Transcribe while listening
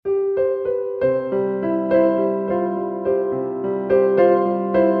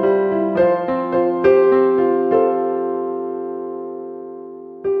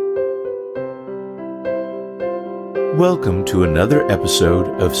Welcome to another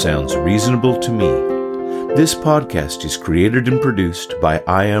episode of Sounds Reasonable to Me. This podcast is created and produced by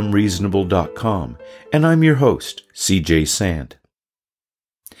IamReasonable.com, and I'm your host, CJ Sand.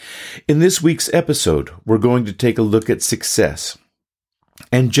 In this week's episode, we're going to take a look at success,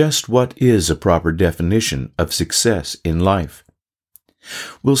 and just what is a proper definition of success in life.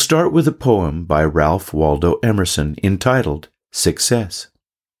 We'll start with a poem by Ralph Waldo Emerson entitled Success.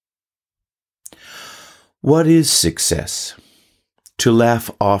 What is success? To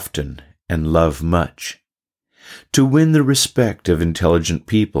laugh often and love much. To win the respect of intelligent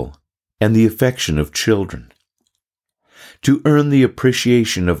people and the affection of children. To earn the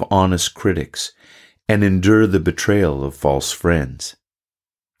appreciation of honest critics and endure the betrayal of false friends.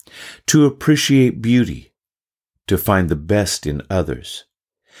 To appreciate beauty. To find the best in others.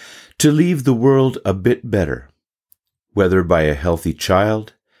 To leave the world a bit better, whether by a healthy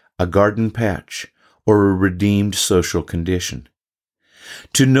child, a garden patch, or a redeemed social condition.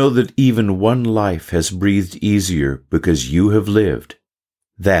 To know that even one life has breathed easier because you have lived,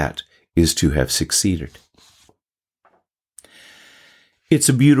 that is to have succeeded. It's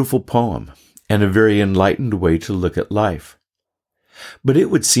a beautiful poem and a very enlightened way to look at life. But it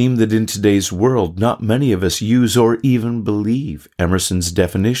would seem that in today's world, not many of us use or even believe Emerson's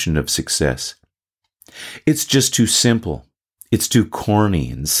definition of success. It's just too simple. It's too corny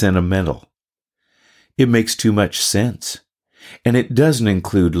and sentimental. It makes too much sense, and it doesn't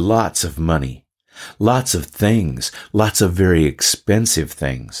include lots of money, lots of things, lots of very expensive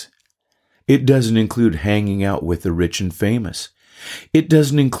things. It doesn't include hanging out with the rich and famous. It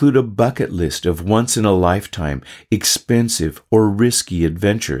doesn't include a bucket list of once-in-a-lifetime, expensive or risky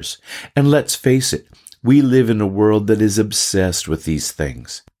adventures. And let's face it, we live in a world that is obsessed with these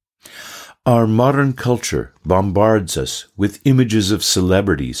things. Our modern culture bombards us with images of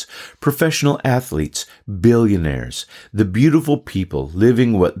celebrities, professional athletes, billionaires, the beautiful people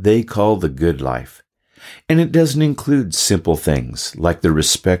living what they call the good life. And it doesn't include simple things like the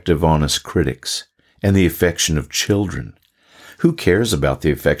respect of honest critics and the affection of children. Who cares about the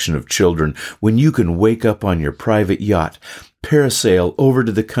affection of children when you can wake up on your private yacht, parasail over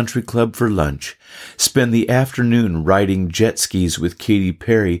to the country club for lunch, spend the afternoon riding jet skis with Katy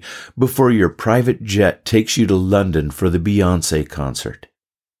Perry before your private jet takes you to London for the Beyoncé concert?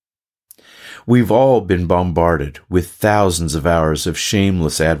 We've all been bombarded with thousands of hours of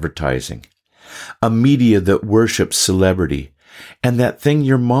shameless advertising, a media that worships celebrity, and that thing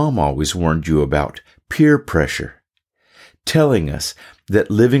your mom always warned you about, peer pressure, telling us that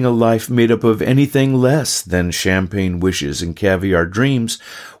living a life made up of anything less than champagne wishes and caviar dreams,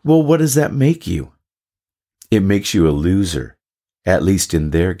 well, what does that make you? It makes you a loser, at least in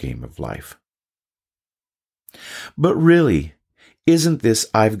their game of life. But really, isn't this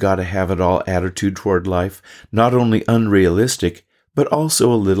I've got to have it all attitude toward life not only unrealistic, but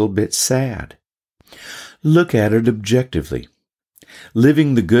also a little bit sad? Look at it objectively.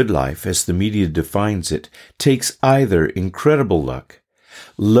 Living the good life, as the media defines it, takes either incredible luck,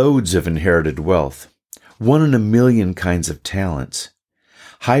 loads of inherited wealth, 1 in a million kinds of talents,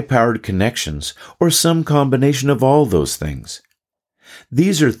 high-powered connections, or some combination of all those things.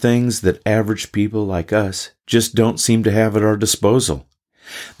 These are things that average people like us just don't seem to have at our disposal.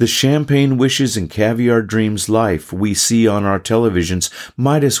 The champagne wishes and caviar dreams life we see on our televisions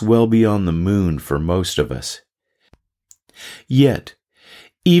might as well be on the moon for most of us. Yet,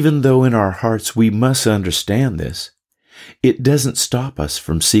 even though in our hearts we must understand this, it doesn't stop us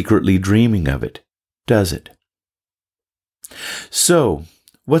from secretly dreaming of it, does it? So,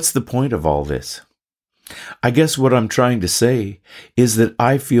 what's the point of all this? I guess what I'm trying to say is that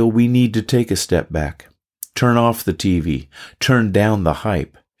I feel we need to take a step back, turn off the TV, turn down the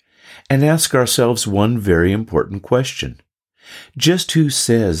hype, and ask ourselves one very important question. Just who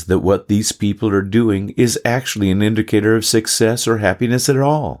says that what these people are doing is actually an indicator of success or happiness at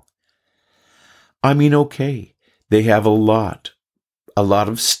all? I mean, okay, they have a lot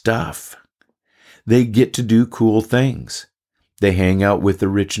of stuff. They get to do cool things. They hang out with the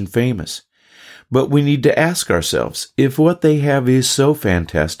rich and famous. But we need to ask ourselves, if what they have is so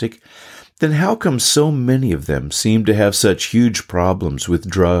fantastic, then how come so many of them seem to have such huge problems with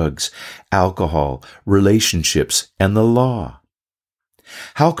drugs, alcohol, relationships, and the law?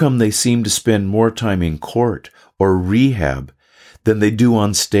 How come they seem to spend more time in court or rehab than they do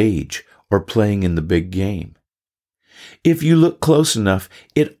on stage or playing in the big game? If you look close enough,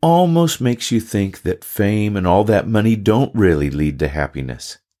 it almost makes you think that fame and all that money don't really lead to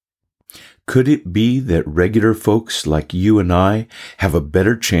happiness. Could it be that regular folks like you and I have a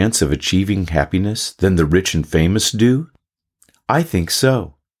better chance of achieving happiness than the rich and famous do? I think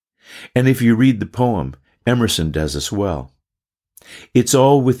so. And if you read the poem, Emerson does as well. It's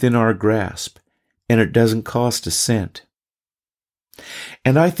all within our grasp, and it doesn't cost a cent.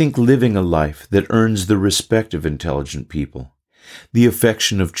 And I think living a life that earns the respect of intelligent people, the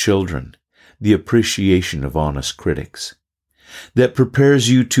affection of children, the appreciation of honest critics, that prepares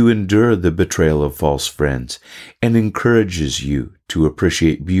you to endure the betrayal of false friends and encourages you to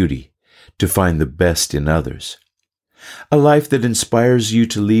appreciate beauty, to find the best in others. A life that inspires you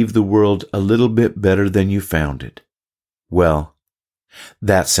to leave the world a little bit better than you found it. Well,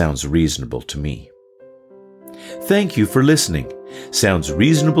 that sounds reasonable to me. Thank you for listening. Sounds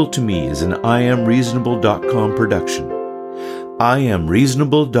Reasonable to Me is an IamReasonable.com production.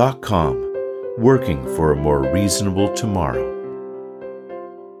 IamReasonable.com, working for a more reasonable tomorrow.